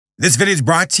This video is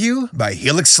brought to you by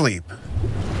Helix Sleep.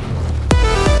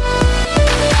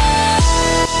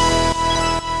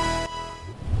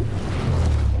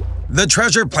 The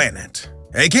Treasure Planet,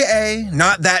 aka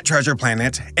not that treasure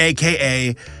planet,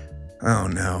 aka, oh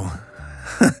no,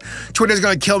 Twitter's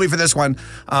gonna kill me for this one,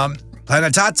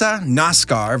 Planetata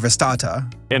Naskar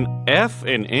Vistata. An F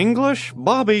in English?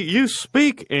 Bobby, you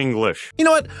speak English. You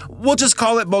know what? We'll just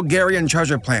call it Bulgarian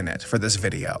Treasure Planet for this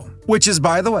video, which is,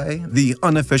 by the way, the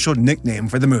unofficial nickname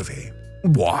for the movie.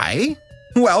 Why?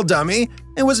 Well, dummy,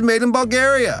 it was made in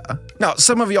Bulgaria. Now,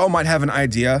 some of y'all might have an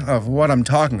idea of what I'm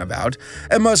talking about,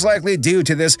 and most likely due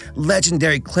to this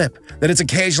legendary clip that is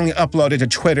occasionally uploaded to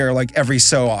Twitter like every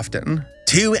so often.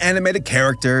 Two animated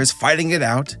characters fighting it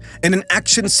out in an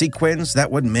action sequence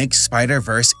that would make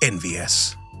Spider-Verse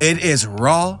envious. It is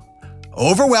raw,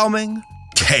 overwhelming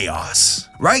chaos,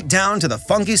 right down to the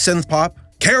funky synth pop,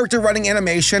 character running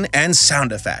animation, and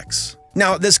sound effects.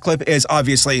 Now, this clip is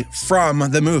obviously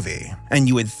from the movie, and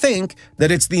you would think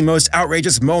that it's the most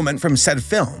outrageous moment from said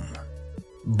film.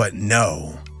 But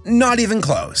no, not even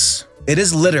close. It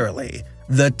is literally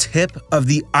the tip of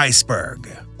the iceberg.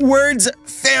 Words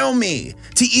fail me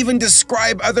to even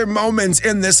describe other moments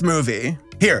in this movie.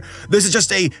 Here, this is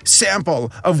just a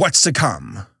sample of what's to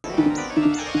come.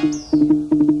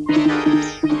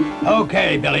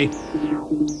 Okay, Billy.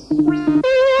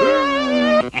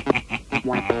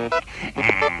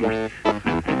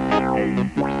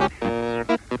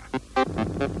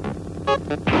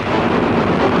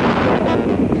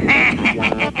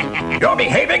 You're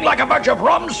behaving like a bunch of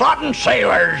rum-sodden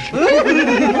sailors.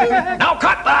 Now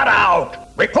cut that out.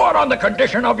 Report on the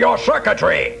condition of your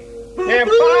circuitry.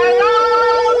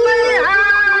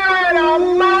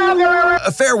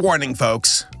 A fair warning,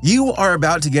 folks. You are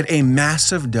about to get a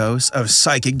massive dose of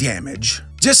psychic damage.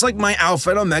 Just like my Alpha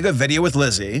and Omega video with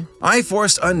Lizzie, I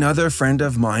forced another friend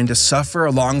of mine to suffer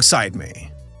alongside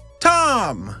me.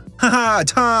 Tom! Haha,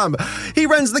 Tom! He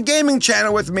runs the gaming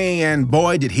channel with me, and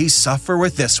boy did he suffer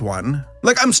with this one.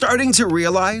 Like, I'm starting to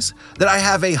realize that I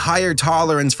have a higher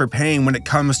tolerance for pain when it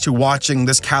comes to watching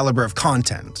this caliber of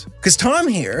content. Cause Tom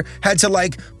here had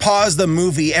to pause the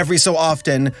movie every so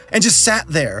often and just sat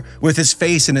there with his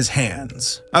face in his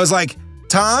hands. I was like,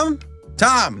 Tom,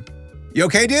 you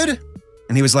okay, dude?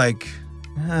 And he was like,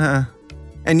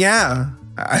 and yeah,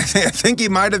 I think he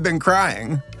might have been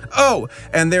crying. Oh,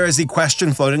 and there is the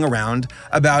question floating around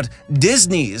about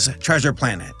Disney's Treasure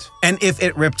Planet and if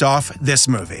it ripped off this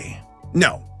movie.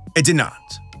 No, it did not.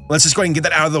 Let's just go ahead and get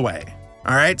that out of the way,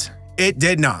 all right? It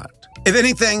did not. If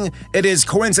anything, it is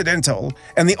coincidental,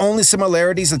 and the only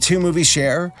similarities the two movies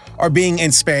share are being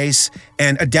in space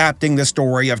and adapting the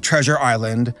story of Treasure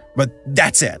Island, but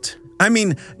that's it. I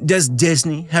mean, does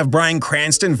Disney have Bryan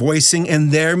Cranston voicing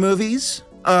in their movies?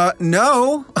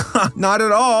 No, not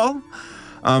at all.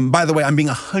 By the way, I'm being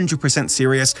 100%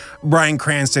 serious. Bryan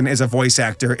Cranston is a voice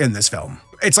actor in this film.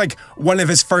 It's like one of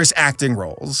his first acting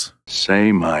roles.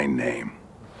 Say my name.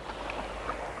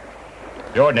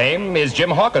 Your name is Jim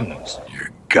Hawkins.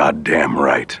 You're goddamn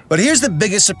right. But here's the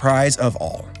biggest surprise of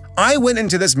all. I went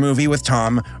into this movie with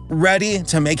Tom ready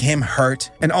to make him hurt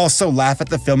and also laugh at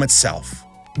the film itself.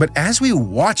 But as we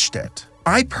watched it,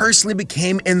 I personally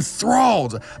became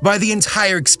enthralled by the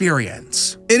entire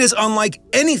experience. It is unlike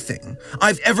anything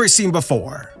I've ever seen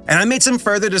before. And I made some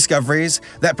further discoveries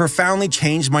that profoundly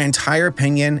changed my entire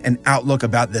opinion and outlook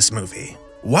about this movie.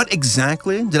 What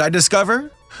exactly did I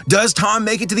discover? Does Tom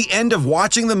make it to the end of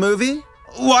watching the movie?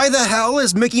 Why the hell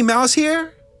is Mickey Mouse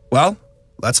here? Well,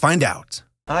 let's find out.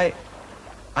 I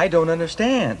don't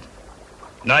understand.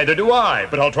 Neither do I,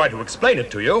 but I'll try to explain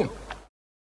it to you.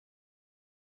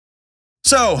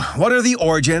 So, what are the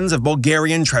origins of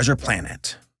Bulgarian Treasure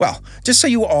Planet? Well, just so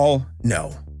you all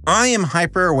know, I am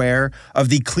hyper aware of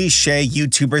the cliche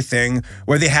YouTuber thing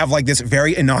where they have this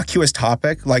very innocuous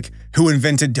topic, like who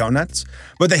invented donuts,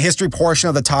 but the history portion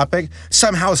of the topic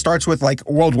somehow starts with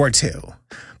World War II.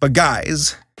 But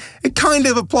guys, it kind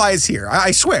of applies here.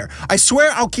 I swear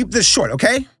I'll keep this short,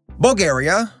 okay?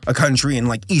 Bulgaria, a country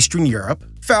in Eastern Europe,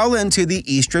 fell into the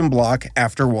Eastern Bloc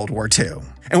after World War II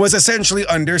and was essentially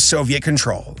under Soviet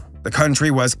control. The country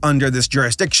was under this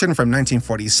jurisdiction from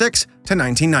 1946 to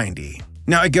 1990.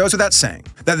 Now, it goes without saying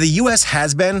that the US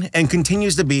has been and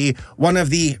continues to be one of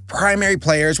the primary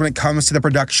players when it comes to the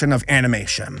production of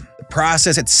animation. The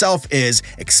process itself is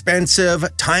expensive,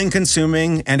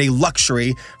 time-consuming, and a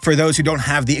luxury for those who don't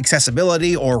have the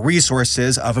accessibility or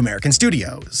resources of American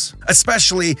studios,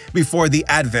 especially before the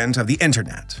advent of the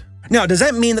internet. Now, does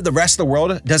that mean that the rest of the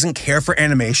world doesn't care for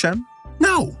animation?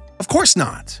 No, of course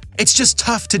not. It's just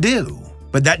tough to do.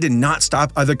 But that did not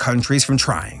stop other countries from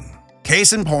trying.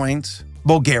 Case in point,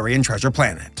 Bulgarian Treasure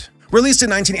Planet. Released in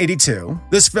 1982,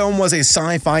 this film was a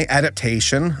sci-fi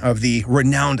adaptation of the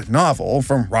renowned novel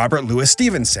from Robert Louis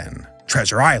Stevenson,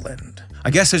 Treasure Island. I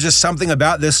guess there's just something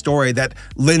about this story that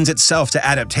lends itself to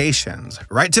adaptations.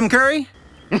 Right, Tim Curry?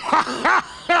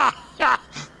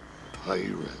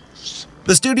 Pirates.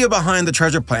 The studio behind the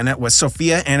Treasure Planet was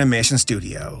Sophia Animation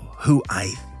Studio, who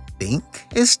I think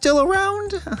is still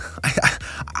around?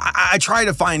 I try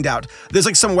to find out. There's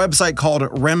like some website called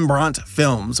Rembrandt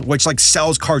Films, which like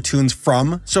sells cartoons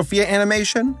from Sophia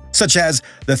Animation, such as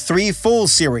the 3 Full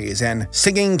series and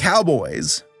Singing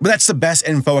Cowboys. But that's the best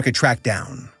info I could track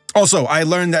down. Also, I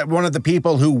learned that one of the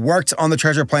people who worked on the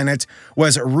Treasure Planet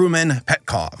was Rumen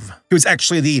Petkov, who's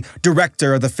actually the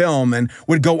director of the film and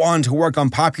would go on to work on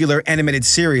popular animated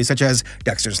series such as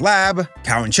Dexter's Lab,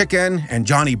 Cow and Chicken, and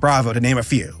Johnny Bravo, to name a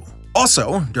few.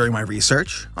 Also, during my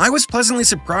research, I was pleasantly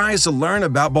surprised to learn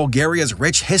about Bulgaria's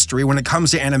rich history when it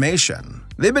comes to animation.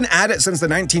 They've been at it since the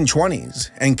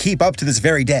 1920s and keep up to this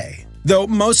very day, though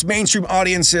most mainstream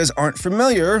audiences aren't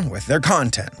familiar with their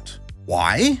content.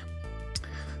 Why?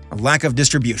 A lack of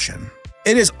distribution.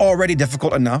 It is already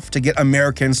difficult enough to get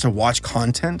Americans to watch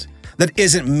content that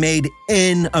isn't made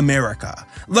in America,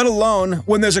 let alone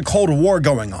when there's a Cold War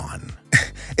going on.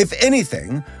 If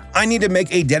anything, I need to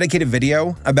make a dedicated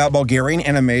video about Bulgarian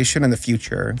animation in the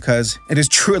future, because it is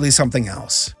truly something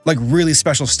else. Like really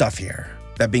special stuff here.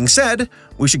 That being said,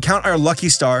 we should count our lucky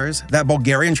stars that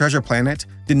Bulgarian Treasure Planet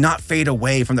did not fade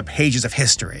away from the pages of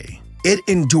history. It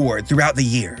endured throughout the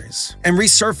years and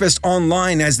resurfaced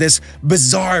online as this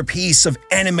bizarre piece of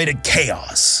animated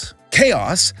chaos.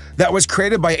 Chaos that was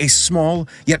created by a small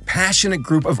yet passionate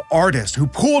group of artists who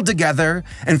pooled together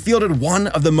and fielded one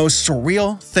of the most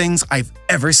surreal things I've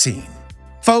ever seen.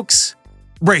 Folks,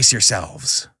 brace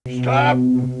yourselves. Stop!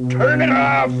 Turn it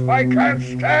off! I can't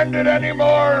stand it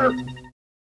anymore!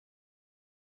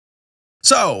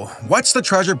 So, what's the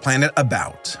Treasure Planet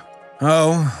about?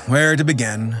 Oh, where to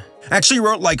begin? I actually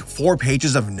wrote like 4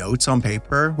 pages of notes on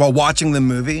paper while watching the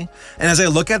movie, and as I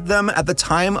look at them at the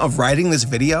time of writing this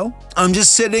video, I'm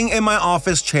just sitting in my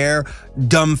office chair,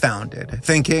 dumbfounded,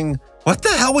 thinking, what the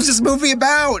hell was this movie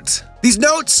about? These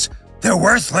notes, they're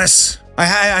worthless. I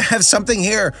have something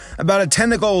here about a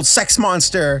tentacled sex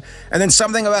monster, and then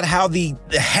something about how the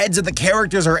heads of the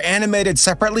characters are animated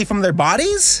separately from their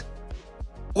bodies?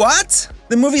 What?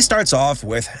 The movie starts off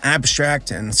with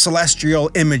abstract and celestial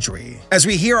imagery, as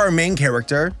we hear our main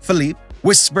character, Philippe,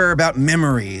 whisper about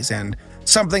memories and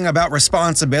something about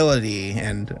responsibility,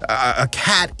 and a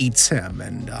cat eats him,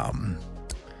 and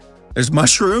there's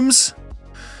mushrooms?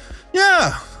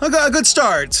 Yeah, a good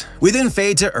start. We then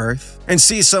fade to Earth and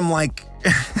see some like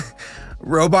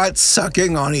robots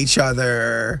sucking on each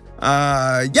other.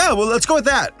 Yeah, well, let's go with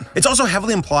that. It's also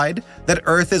heavily implied that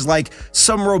Earth is like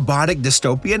some robotic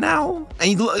dystopia now.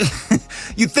 And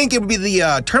you'd think it would be the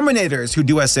Terminators who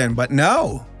do us in, but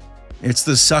no. It's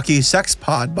the sucky sex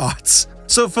pod bots.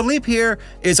 So Philippe here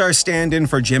is our stand-in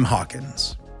for Jim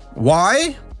Hawkins.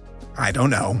 Why? I don't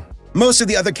know. Most of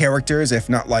the other characters, if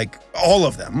not like all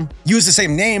of them, use the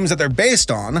same names that they're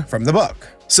based on from the book.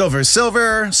 Silver's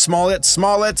Silver, Smollett,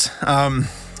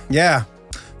 yeah.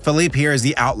 Philippe here is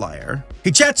the outlier.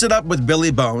 He chats it up with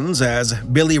Billy Bones as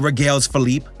Billy regales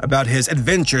Philippe about his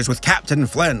adventures with Captain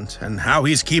Flint and how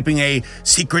he's keeping a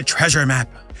secret treasure map.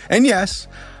 And yes,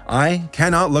 I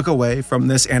cannot look away from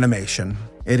this animation.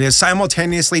 It is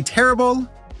simultaneously terrible,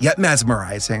 yet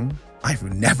mesmerizing. I've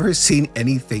never seen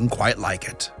anything quite like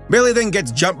it. Billy then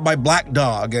gets jumped by Black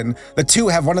Dog, and the two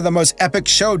have one of the most epic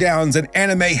showdowns in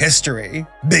anime history.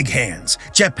 Big hands,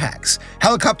 jetpacks,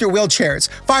 helicopter wheelchairs,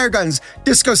 fire guns,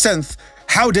 disco synth.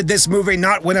 How did this movie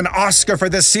not win an Oscar for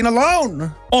this scene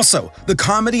alone? Also, the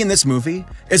comedy in this movie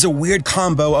is a weird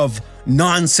combo of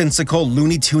nonsensical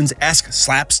Looney Tunes-esque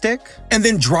slapstick and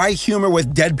then dry humor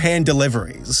with deadpan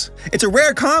deliveries. It's a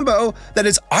rare combo that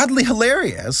is oddly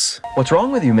hilarious. What's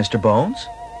wrong with you, Mr. Bones?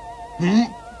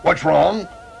 What's wrong?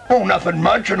 Oh, nothing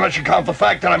much unless you count the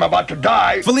fact that I'm about to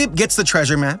die. Philippe gets the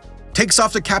treasure map, takes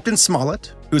off to Captain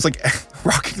Smollett, who's like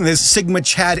rocking this Sigma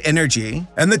Chad energy,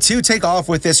 and the two take off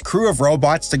with this crew of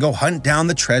robots to go hunt down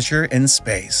the treasure in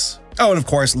space. Oh, and of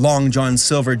course, Long John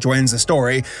Silver joins the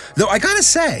story, though I gotta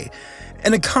say,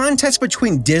 in a contest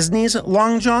between Disney's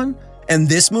Long John and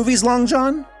this movie's Long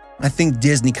John, I think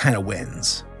Disney kind of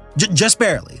wins. Just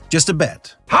barely, just a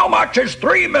bit. How much is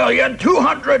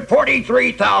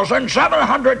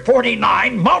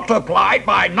 3,243,749 multiplied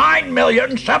by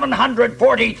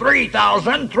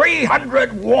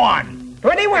 9,743,301?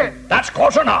 21. That's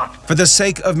close enough. For the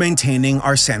sake of maintaining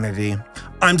our sanity,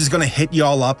 I'm just gonna hit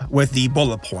y'all up with the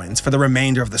bullet points for the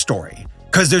remainder of the story.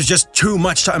 because there's just too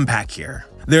much to unpack here.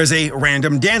 There's a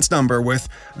random dance number with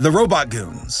the robot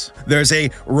goons. There's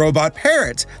a robot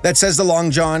parrot that says to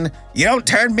Long John, "You don't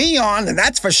turn me on, and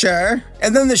that's for sure."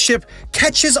 And then the ship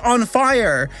catches on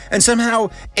fire and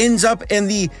somehow ends up in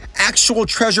the actual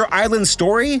Treasure Island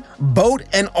story, boat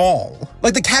and all.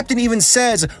 Like the captain even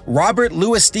says, Robert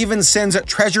Louis Stevenson's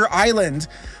Treasure Island.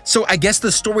 So I guess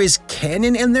the story's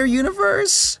canon in their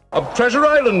universe? Of Treasure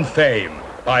Island fame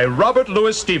by Robert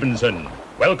Louis Stevenson.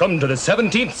 Welcome to the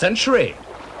 17th century.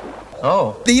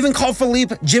 Oh. They even call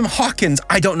Philippe Jim Hawkins.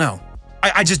 I don't know.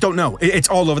 I just don't know. It's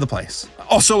all over the place.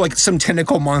 Also, like some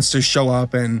tentacle monsters show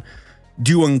up and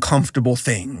do uncomfortable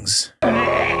things. The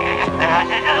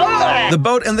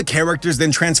boat and the characters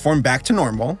then transform back to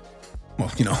normal.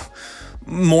 Well, you know,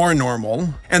 more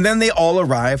normal. And then they all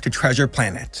arrive to Treasure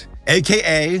Planet,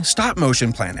 aka Stop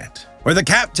Motion Planet, where the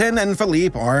captain and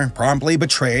Philippe are promptly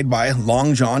betrayed by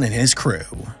Long John and his crew.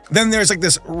 Then there's like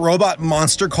this robot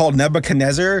monster called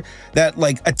Nebuchadnezzar that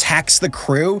like attacks the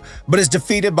crew, but is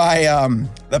defeated by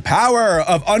the power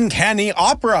of uncanny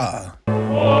opera.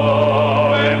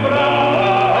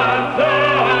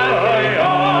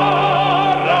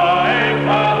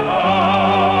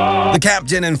 The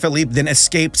captain and Philippe then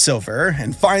escape Silver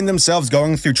and find themselves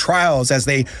going through trials as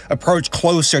they approach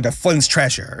closer to Flint's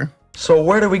treasure. So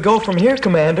where do we go from here,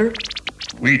 Commander?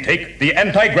 We take the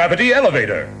anti-gravity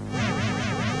elevator.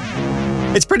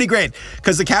 It's pretty great,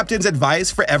 because the captain's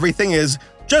advice for everything is,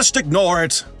 just ignore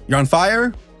it. You're on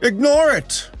fire? Ignore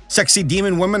it. Sexy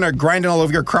demon women are grinding all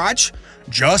over your crotch?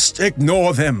 Just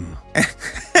ignore them. And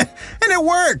it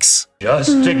works.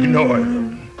 Just ignore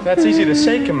them. That's easy to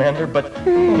say, Commander, but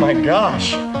oh my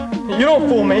gosh. You don't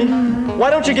fool me. Why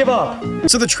don't you give up?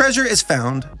 So the treasure is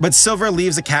found, but Silver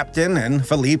leaves the captain and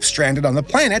Philippe stranded on the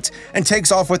planet and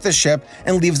takes off with the ship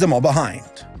and leaves them all behind.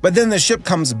 But then the ship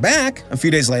comes back a few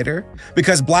days later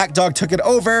because Black Dog took it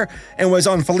over and was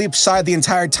on Philippe's side the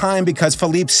entire time because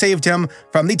Philippe saved him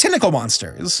from the tentacle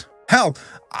monsters. Hell,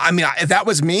 I mean, if that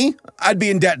was me, I'd be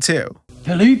in debt too.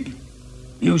 Philippe,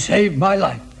 you saved my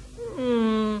life.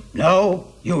 No,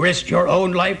 you risked your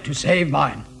own life to save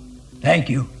mine. Thank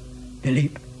you,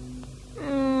 Philippe.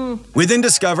 We then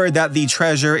discovered that the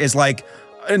treasure is like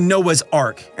a Noah's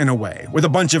Ark in a way, with a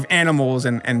bunch of animals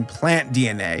and plant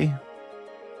DNA.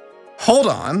 Hold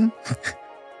on.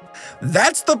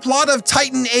 That's the plot of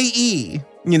Titan AE.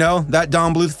 You know, that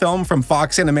Don Bluth film from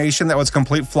Fox Animation that was a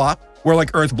complete flop, where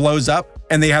like Earth blows up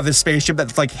and they have this spaceship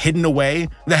that's like hidden away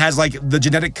that has like the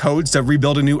genetic codes to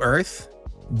rebuild a new Earth.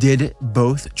 Did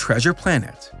both Treasure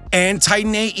Planet and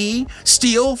Titan AE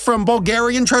steal from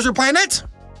Bulgarian Treasure Planet?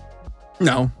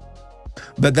 No,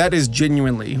 but that is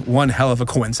genuinely one hell of a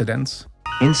coincidence.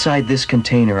 Inside this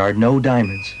container are no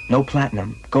diamonds, no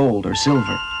platinum, gold, or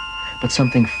silver, but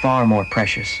something far more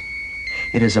precious.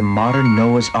 It is a modern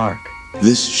Noah's Ark.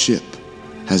 This ship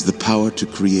has the power to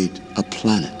create a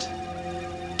planet,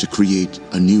 to create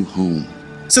a new home.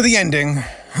 So the ending,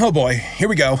 oh boy, here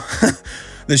we go.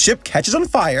 The ship catches on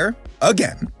fire,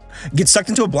 again, gets sucked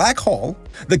into a black hole,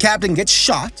 the captain gets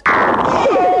shot,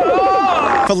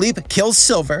 Philippe kills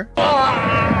Silver,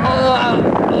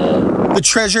 the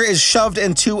treasure is shoved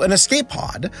into an escape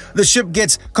pod, the ship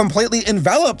gets completely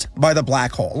enveloped by the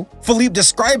black hole, Philippe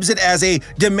describes it as a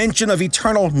dimension of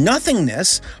eternal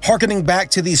nothingness, harkening back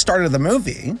to the start of the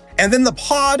movie, and then the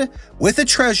pod with the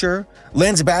treasure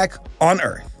lands back on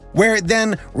Earth, where it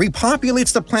then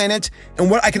repopulates the planet in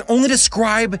what I can only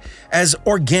describe as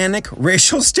organic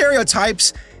racial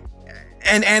stereotypes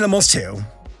and animals too.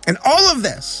 And all of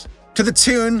this to the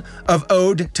tune of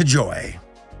Ode to Joy.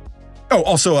 Oh,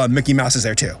 also Mickey Mouse is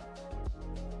there too.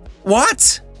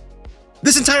 What?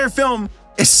 This entire film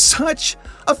is such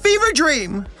a fever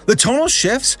dream. The tonal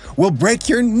shifts will break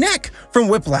your neck from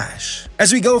whiplash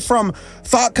as we go from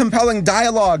thought-compelling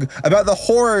dialogue about the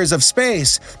horrors of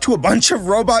space to a bunch of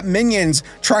robot minions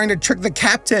trying to trick the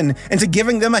captain into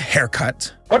giving them a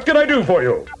haircut. What can I do for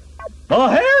you? A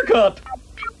haircut!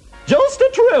 Just a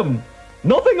trim!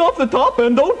 Nothing off the top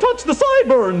and don't touch the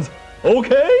sideburns,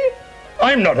 okay?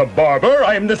 I'm not a barber,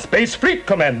 I am the Space Fleet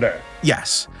Commander.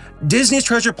 Yes, Disney's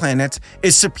Treasure Planet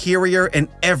is superior in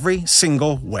every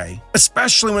single way,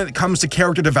 especially when it comes to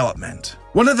character development.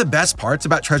 One of the best parts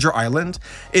about Treasure Island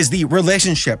is the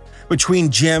relationship between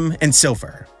Jim and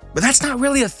Silver. But that's not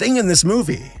really a thing in this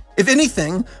movie. If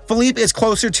anything, Philippe is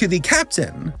closer to the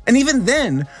captain, and even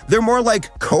then, they're more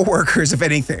like co-workers if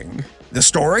anything. The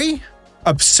story?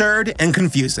 Absurd and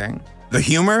confusing. The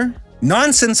humor?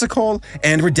 Nonsensical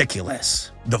and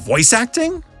ridiculous. The voice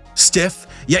acting? stiff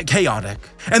yet chaotic.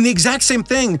 And the exact same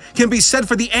thing can be said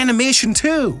for the animation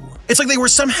too. It's like they were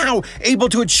somehow able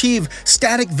to achieve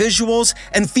static visuals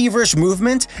and feverish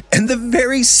movement in the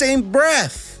very same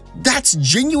breath. That's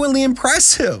genuinely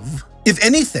impressive. If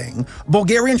anything,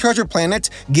 Bulgarian Treasure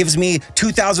Planet gives me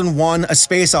 2001: A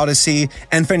Space Odyssey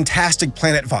and Fantastic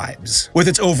Planet vibes with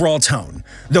its overall tone,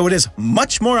 though it is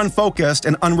much more unfocused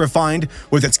and unrefined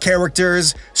with its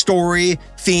characters, story,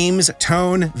 themes,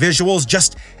 tone, visuals,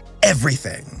 just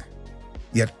everything.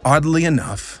 Yet oddly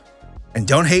enough, and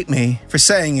don't hate me for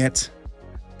saying it,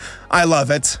 I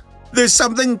love it. There's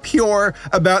something pure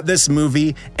about this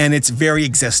movie and its very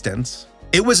existence.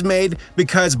 It was made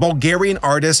because Bulgarian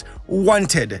artists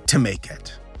wanted to make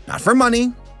it. Not for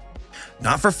money,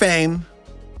 not for fame,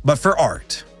 but for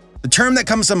art. The term that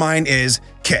comes to mind is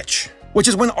kitsch, which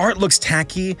is when art looks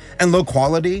tacky and low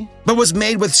quality, but was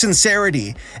made with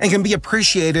sincerity and can be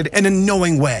appreciated in a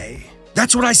knowing way.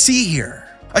 That's what I see here.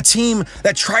 A team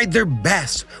that tried their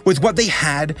best with what they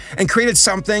had and created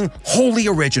something wholly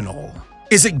original.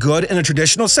 Is it good in a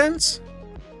traditional sense?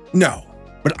 No.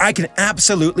 But I can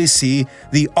absolutely see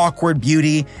the awkward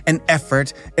beauty and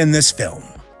effort in this film.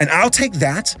 And I'll take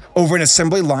that over an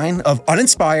assembly line of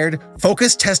uninspired,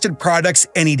 focus-tested products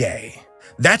any day.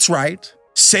 That's right,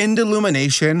 send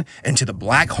illumination into the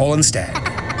black hole instead.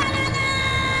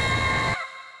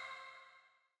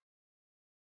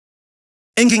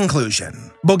 In conclusion,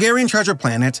 Bulgarian Treasure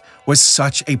Planet was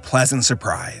such a pleasant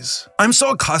surprise. I'm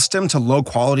so accustomed to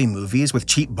low-quality movies with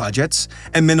cheap budgets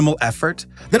and minimal effort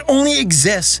that only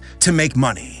exists to make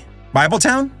money.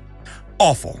 Bibletown?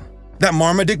 Awful. That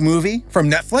Marmaduke movie from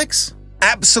Netflix?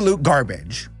 Absolute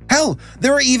garbage. Hell,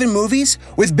 there are even movies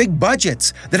with big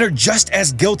budgets that are just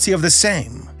as guilty of the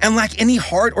same and lack any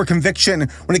heart or conviction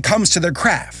when it comes to their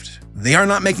craft. They are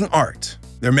not making art,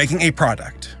 they're making a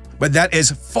product. But that is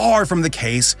far from the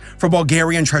case for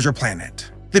Bulgarian Treasure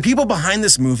Planet. The people behind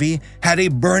this movie had a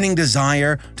burning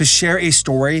desire to share a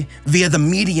story via the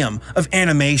medium of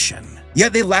animation,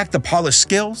 yet they lacked the polished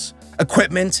skills,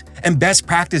 equipment, and best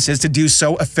practices to do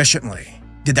so efficiently.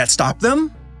 Did that stop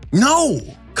them? No,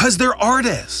 because they're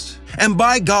artists. And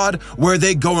by God, were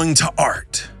they going to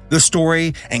art. The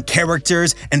story and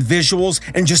characters and visuals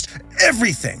and just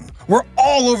everything were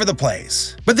all over the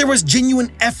place. But there was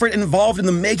genuine effort involved in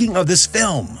the making of this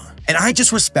film. And I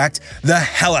just respect the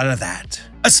hell out of that.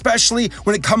 Especially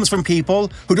when it comes from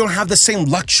people who don't have the same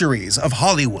luxuries of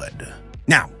Hollywood.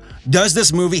 Now, does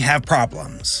this movie have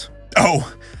problems?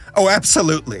 Oh,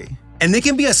 absolutely. And they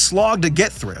can be a slog to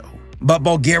get through. But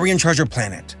Bulgarian Treasure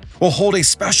Planet will hold a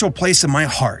special place in my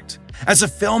heart as a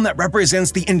film that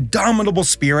represents the indomitable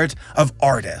spirit of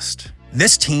artists.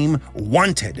 This team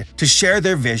wanted to share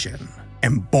their vision,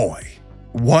 and boy,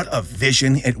 what a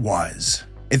vision it was.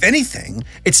 If anything,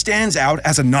 it stands out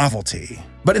as a novelty,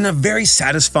 but in a very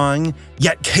satisfying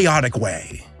yet chaotic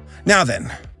way. Now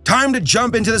then, time to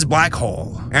jump into this black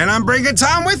hole, and I'm bringing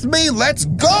Tom with me. Let's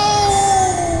go!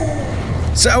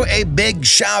 So a big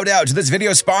shout out to this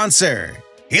video sponsor,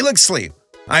 Helix Sleep.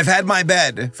 I've had my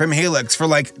bed from Helix for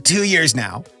like 2 years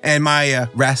now, and my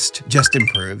rest just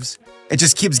improves. It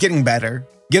just keeps getting better,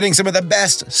 getting some of the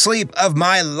best sleep of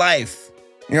my life.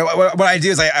 You know, what I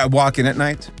do is I walk in at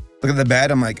night, look at the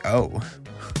bed, I'm like, oh,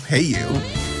 hey you.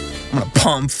 I'm gonna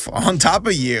pump on top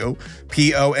of you.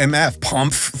 P-O-M-F,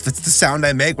 pump. That's the sound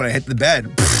I make when I hit the bed.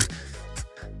 Pfft.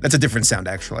 That's a different sound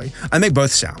actually. I make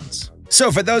both sounds.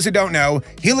 So for those who don't know,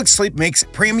 Helix Sleep makes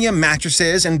premium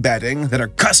mattresses and bedding that are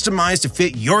customized to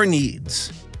fit your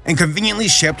needs and conveniently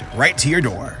shipped right to your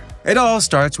door. It all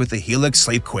starts with the Helix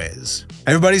Sleep Quiz.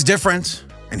 Everybody's different,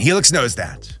 and Helix knows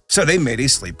that. So they made a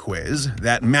sleep quiz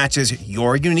that matches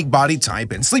your unique body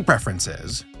type and sleep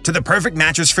preferences to the perfect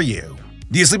mattress for you.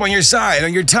 Do you sleep on your side,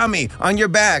 on your tummy, on your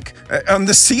back, on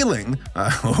the ceiling?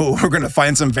 We're gonna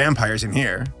find some vampires in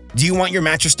here. Do you want your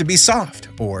mattress to be soft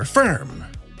or firm?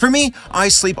 For me, I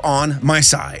sleep on my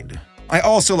side. I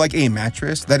also like a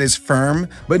mattress that is firm,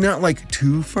 but not like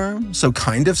too firm, so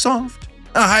kind of soft.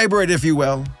 A hybrid, if you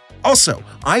will. Also,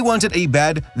 I wanted a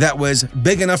bed that was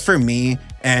big enough for me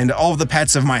and all of the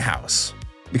pets of my house.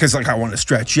 Because like I want to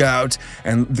stretch out,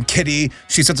 and the kitty,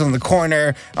 she sits on the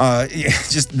corner,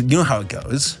 just you know how it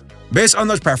goes. Based on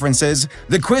those preferences,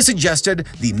 the quiz suggested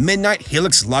the Midnight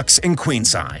Helix Luxe in queen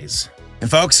size.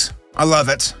 And folks, I love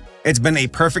it. It's been a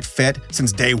perfect fit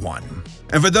since day one.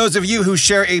 And for those of you who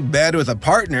share a bed with a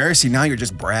partner, see now you're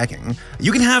just bragging,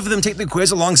 you can have them take the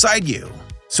quiz alongside you.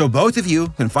 So both of you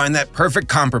can find that perfect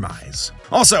compromise.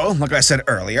 Also, like I said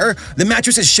earlier, the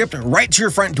mattress is shipped right to your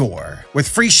front door with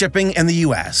free shipping in the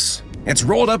US. It's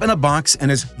rolled up in a box and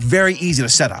is very easy to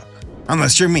set up.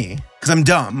 Unless you're me, because I'm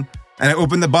dumb and I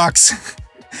opened the box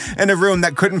in a room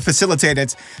that couldn't facilitate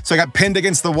it, so I got pinned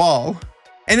against the wall.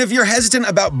 And if you're hesitant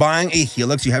about buying a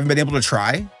Helix you haven't been able to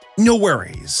try, no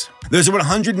worries. There's a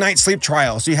 100-night sleep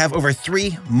trial, so you have over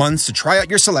 3 months to try out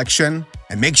your selection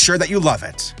and make sure that you love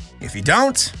it. If you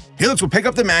don't, Helix will pick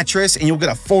up the mattress and you'll get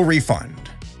a full refund.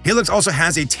 Helix also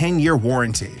has a 10-year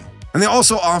warranty, and they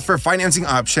also offer financing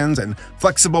options and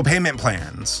flexible payment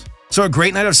plans. So a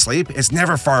great night of sleep is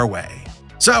never far away.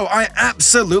 So I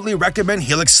absolutely recommend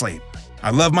Helix Sleep. I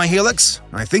love my Helix,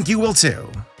 and I think you will too.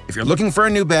 If you're looking for a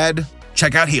new bed,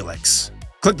 check out Helix.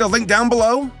 Click the link down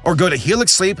below or go to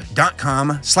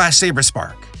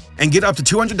helixsleep.com/Saberspark and get up to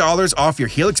 $200 off your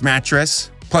Helix mattress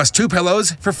plus 2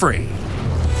 pillows for free.